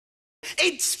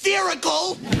It's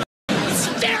spherical!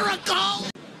 Spherical!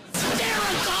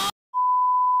 Spherical!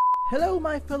 Hello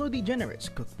my fellow degenerates,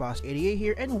 CookBoss88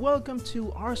 here, and welcome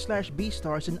to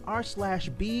r/Beastars and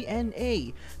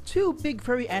r/BNA, two big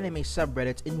furry anime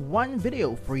subreddits in one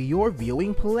video for your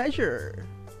viewing pleasure.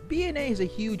 BNA is a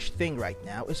huge thing right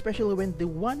now, especially when the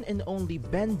one and only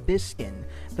Ben Biskin,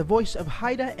 the voice of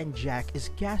Haida and Jack, is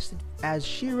casted as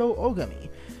Shiro Ogami.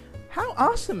 How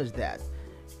awesome is that?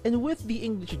 And with the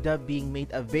English dub being made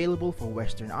available for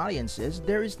Western audiences,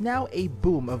 there is now a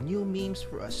boom of new memes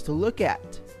for us to look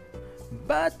at.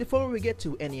 But before we get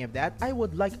to any of that, I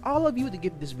would like all of you to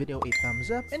give this video a thumbs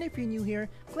up, and if you're new here,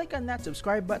 click on that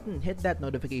subscribe button and hit that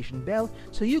notification bell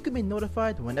so you can be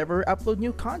notified whenever I upload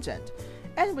new content.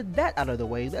 And with that out of the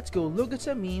way, let's go look at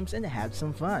some memes and have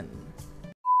some fun.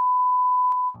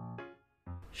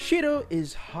 Shiro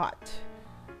is hot.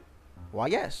 Why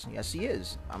yes he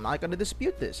is. I'm not gonna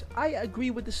dispute this. I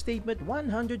agree with the statement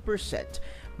 100%.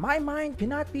 My mind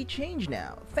cannot be changed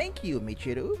now. Thank you,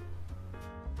 Michiru.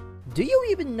 Do you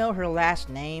even know her last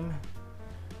name?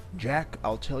 Jack,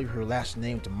 I'll tell you her last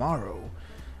name tomorrow,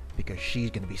 because she's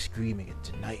gonna be screaming it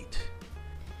tonight.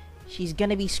 She's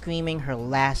gonna be screaming her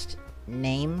last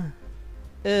name?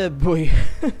 Boy.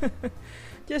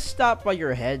 Just stop while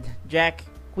you're ahead, Jack.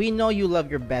 We know you love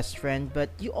your best friend, but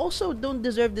you also don't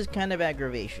deserve this kind of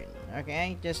aggravation,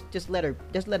 okay? Just let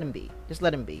him be.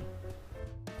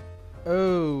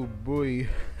 Oh boy.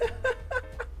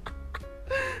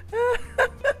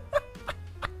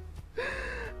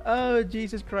 Oh,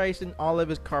 Jesus Christ and all of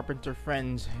his carpenter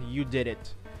friends, you did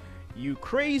it. You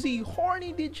crazy,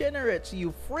 horny degenerates,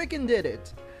 you freaking did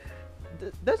it.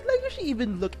 Does Legoshi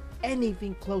even look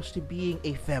anything close to being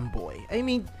a femboy? I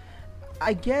mean,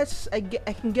 I guess I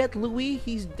can get Louis,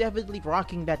 he's definitely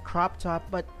rocking that crop top,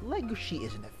 but Legoshi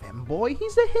isn't a femboy,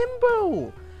 he's a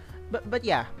himbo. But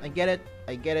yeah, I get it,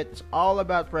 it's all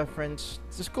about preference.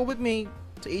 Just go with me,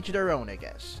 to each their own, I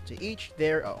guess. To each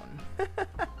their own.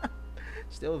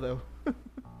 Still though.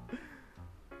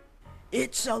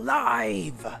 It's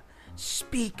alive!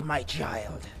 Speak, my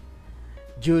child.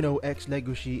 Juno X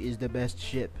Legoshi is the best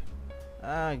ship.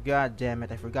 Ah, god damn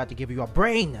it, I forgot to give you a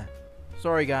brain!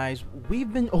 Sorry guys,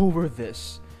 we've been over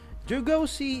this.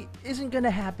 Jugosi isn't gonna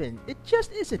happen. It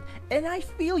just isn't, and I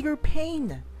feel your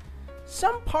pain.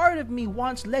 Some part of me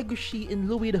wants Legoshi and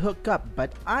Louis to hook up,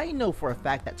 but I know for a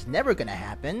fact that's never gonna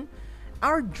happen.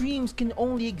 Our dreams can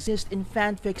only exist in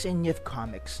fanfics and YIF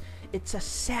comics. It's a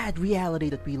sad reality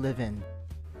that we live in.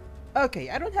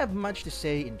 Okay, I don't have much to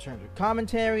say in terms of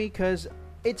commentary, cause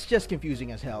it's just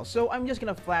confusing as hell, so I'm just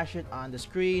gonna flash it on the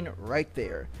screen right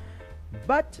there.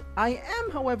 But I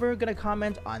am, however, gonna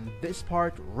comment on this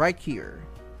part right here,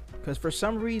 cause for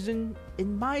some reason,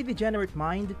 in my degenerate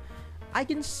mind, I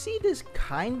can see this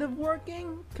kind of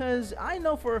working, cause I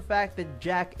know for a fact that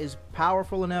Jack is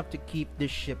powerful enough to keep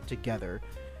this ship together.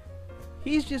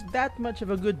 He's just that much of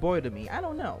a good boy to me, I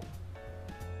don't know.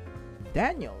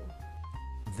 Daniel.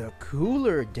 The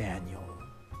cooler Daniel.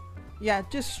 Yeah,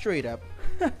 just straight up.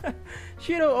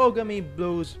 Shiro Ogami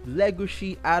blows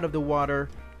Legoshi out of the water,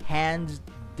 hands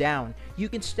down. You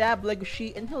can stab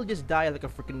Legoshi and he'll just die like a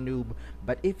freaking noob,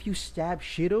 but if you stab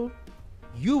Shiro,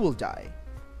 you will die.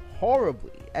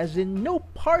 Horribly, as in no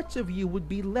parts of you would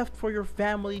be left for your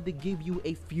family to give you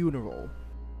a funeral.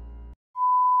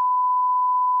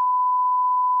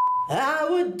 I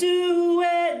would do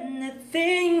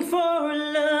anything for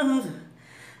love.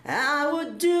 I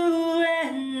would do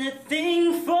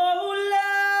anything for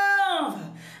love.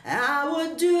 I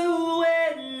would do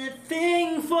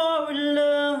anything for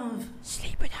love.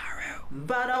 Sleep with Haru.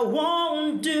 But I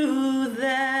won't do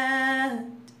that.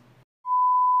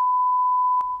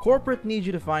 Corporate needs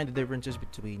you to find the differences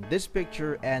between this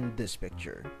picture and this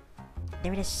picture.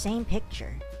 They're the same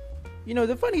picture. You know,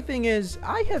 the funny thing is,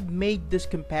 I have made this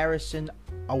comparison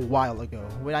a while ago.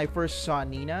 When I first saw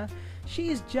Nina, she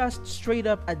is just straight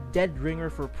up a dead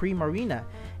ringer for Primarina.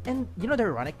 And you know the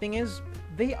ironic thing is,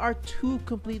 they are two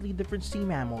completely different sea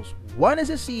mammals. One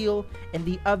is a seal, and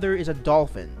the other is a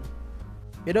dolphin.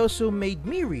 It also made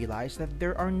me realize that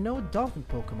there are no dolphin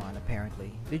Pokemon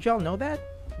apparently. Did y'all know that?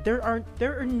 There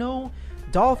are no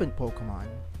dolphin Pokemon.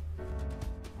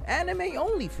 Anime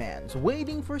only fans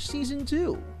waiting for season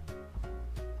 2.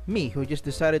 Me, who just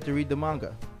decided to read the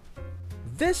manga.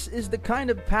 This is the kind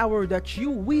of power that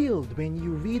you wield when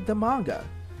you read the manga.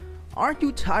 Aren't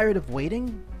you tired of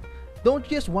waiting? Don't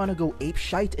you just want to go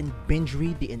apeshite and binge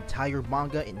read the entire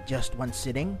manga in just one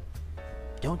sitting?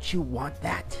 Don't you want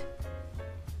that?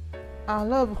 I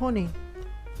love honey,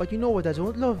 but you know what I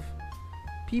don't love?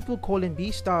 People calling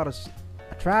Beastars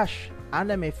a trash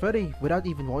anime furry without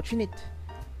even watching it.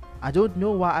 I don't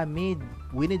know why I made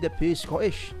Winnie the Pooh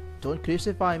Scottish. Don't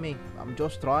crucify me. I'm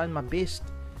just trying my best.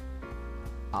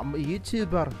 I'm a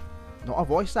YouTuber, not a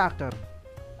voice actor.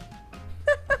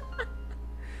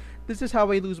 This is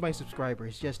how I lose my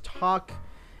subscribers. Just talk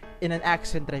in an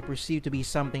accent that I perceive to be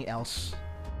something else.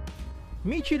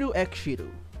 Michiru X Shiru.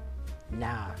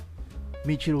 Nah.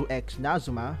 Michiru X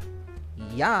Nazuma.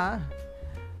 Yeah.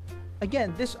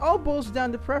 Again, this all boils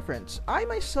down to preference. I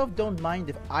myself don't mind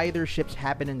if either ships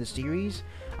happen in the series.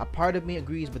 A part of me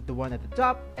agrees with the one at the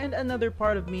top, and another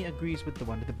part of me agrees with the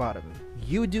one at the bottom.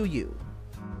 You do you.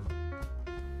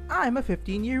 I'm a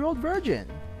 15-year-old virgin.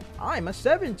 I'm a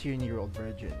 17-year-old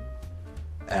virgin.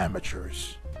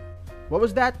 Amateurs. What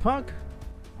was that, punk?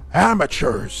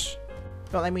 Amateurs!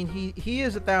 Well, I mean, he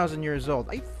is 1,000 years old.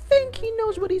 I think he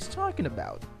knows what he's talking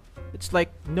about. It's like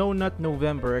No Nut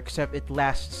November, except it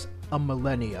lasts a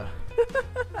millennia.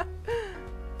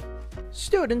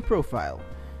 Student profile.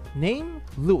 Name,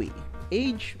 Louis.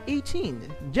 Age,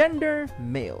 18. Gender,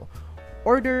 male.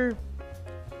 Order,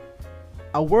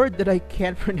 a word that I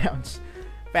can't pronounce.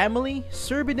 Family,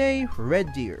 Cerbidae,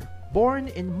 red deer. Born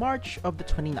in March of the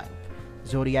 29th.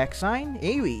 Zodiac sign,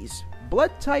 Aries.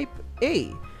 Blood type,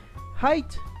 A.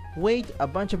 Height, weight, a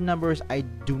bunch of numbers I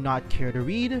do not care to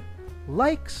read.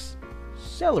 Likes,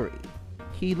 celery.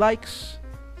 He likes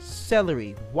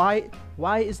celery. Why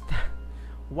is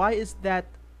that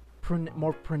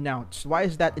more pronounced? Why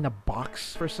is that in a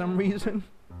box for some reason?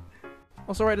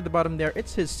 Also, right at the bottom there,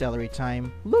 it's his celery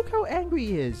time. Look how angry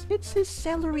he is. It's his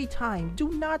celery time. Do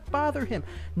not bother him.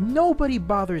 Nobody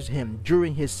bothers him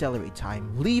during his celery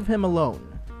time. Leave him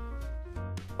alone.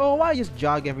 Oh, I just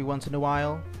jog every once in a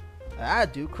while. I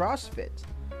do CrossFit.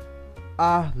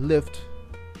 I lift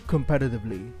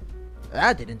competitively.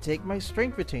 I didn't take my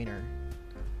strength retainer.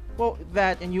 Well,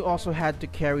 that, and you also had to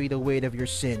carry the weight of your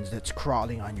sins that's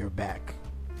crawling on your back.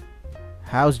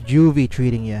 How's Juvie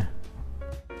treating you?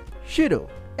 Shido,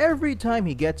 every time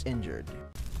he gets injured.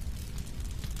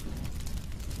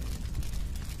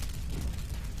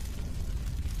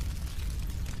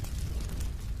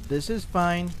 This is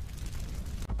fine.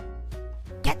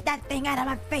 Get that thing out of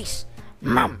my face,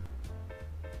 Mom!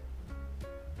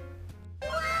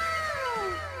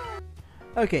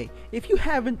 Okay, if you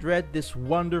haven't read this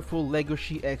wonderful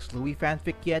Legoshi X Louis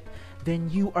fanfic yet, then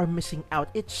you are missing out.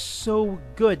 It's so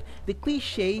good. The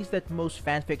cliches that most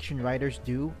fanfiction writers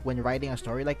do when writing a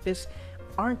story like this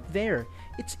aren't there.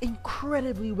 It's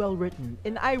incredibly well written,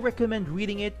 and I recommend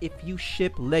reading it if you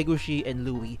ship Legoshi and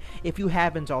Louis, if you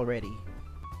haven't already.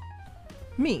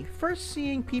 Me, first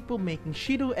seeing people making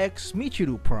Shido X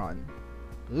Michiru prawn.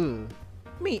 Ugh.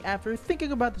 Me, after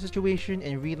thinking about the situation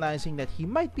and realizing that he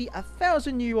might be a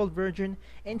 1,000-year-old virgin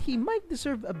and he might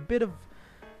deserve a bit of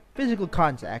physical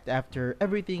contact after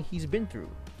everything he's been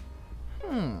through.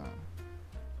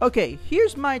 Okay,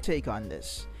 here's my take on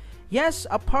this. Yes,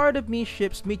 a part of me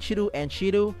ships Michiru and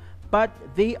Shido, but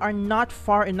they are not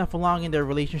far enough along in their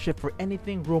relationship for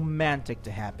anything romantic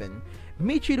to happen.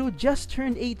 Michiru just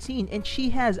turned 18 and she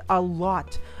has a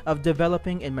lot of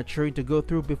developing and maturing to go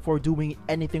through before doing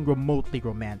anything remotely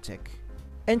romantic.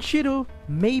 And Shido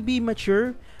may be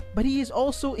mature, but he is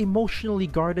also emotionally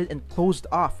guarded and closed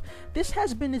off. This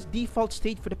has been his default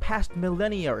state for the past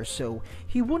millennia or so.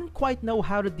 He wouldn't quite know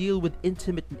how to deal with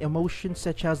intimate emotions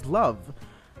such as love.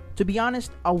 To be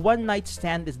honest, a one-night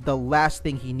stand is the last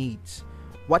thing he needs.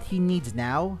 What he needs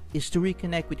now is to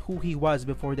reconnect with who he was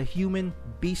before the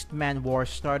human-beast-man war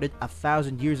started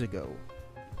 1,000 years ago.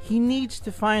 He needs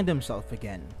to find himself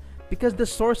again, because the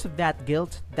source of that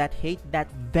guilt, that hate,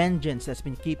 that vengeance that's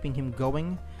been keeping him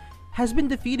going has been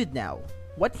defeated now.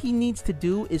 What he needs to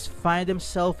do is find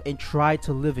himself and try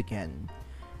to live again.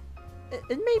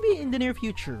 And maybe in the near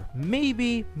future,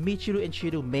 maybe Michiru and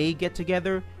Shido may get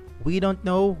together. We don't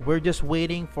know, we're just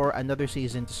waiting for another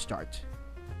season to start.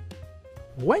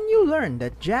 When you learn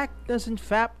that Jack doesn't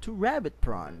fap to rabbit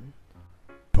prawn.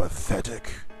 Pathetic.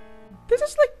 This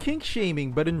is like kink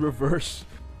shaming but in reverse.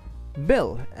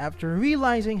 Bill, after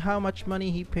realizing how much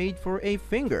money he paid for a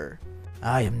finger.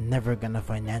 I am never gonna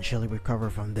financially recover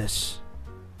from this.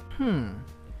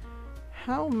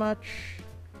 How much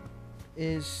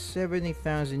is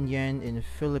 70,000 yen in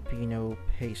Filipino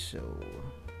peso?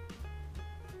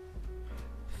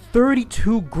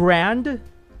 32 grand?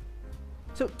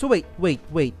 So wait.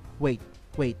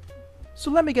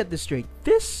 So let me get this straight.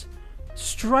 This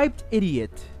striped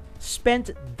idiot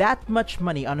spent that much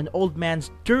money on an old man's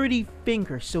dirty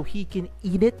finger so he can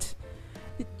eat it?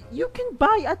 You can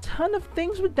buy a ton of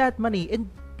things with that money and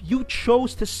you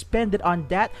chose to spend it on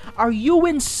that? Are you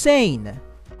insane?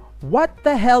 What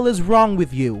the hell is wrong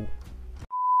with you?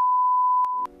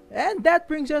 And that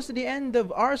brings us to the end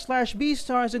of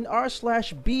r/Beastars and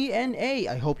r/BNA.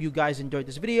 I hope you guys enjoyed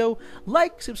this video.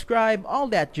 Like, subscribe, all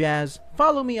that jazz.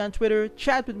 Follow me on Twitter,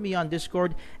 chat with me on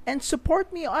Discord, and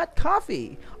support me at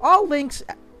Coffee. All links...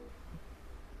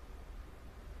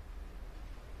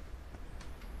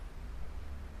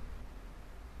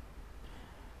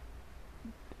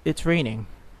 It's raining.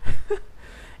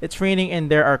 It's raining and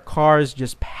there are cars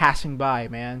just passing by,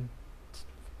 man. It's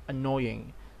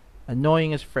annoying.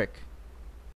 Annoying as frick.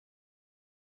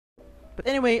 But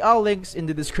anyway, all links in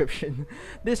the description.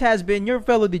 This has been your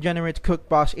fellow degenerate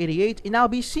CookBoss88, and I'll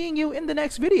be seeing you in the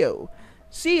next video.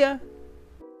 See ya!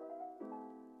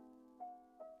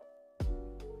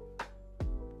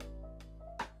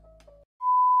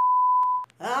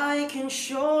 I can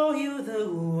show you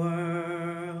the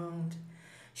world,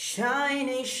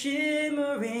 shining,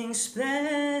 shimmering,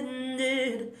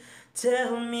 splendid.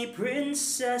 Tell me,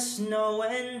 princess, no,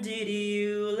 when did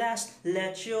you last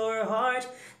let your heart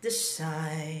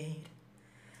decide?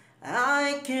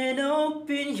 I can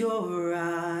open your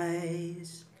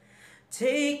eyes,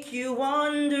 take you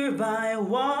wonder by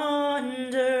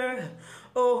wonder,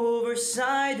 over,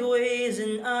 sideways,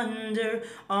 and under,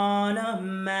 on a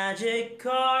magic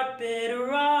carpet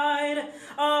ride,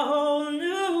 a whole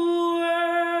new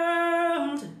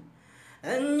world,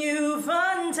 a new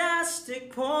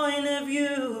fantastic point of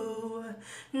view.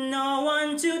 No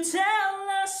one to tell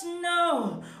us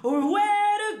no, or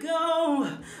where to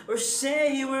go, or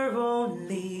say we're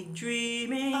only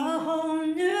dreaming. A whole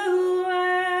new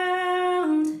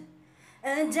world,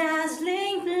 a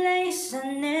dazzling place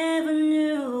I never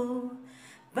knew.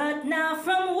 But now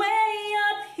from way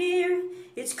up here,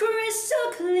 it's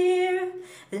crystal clear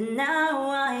that now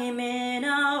I'm in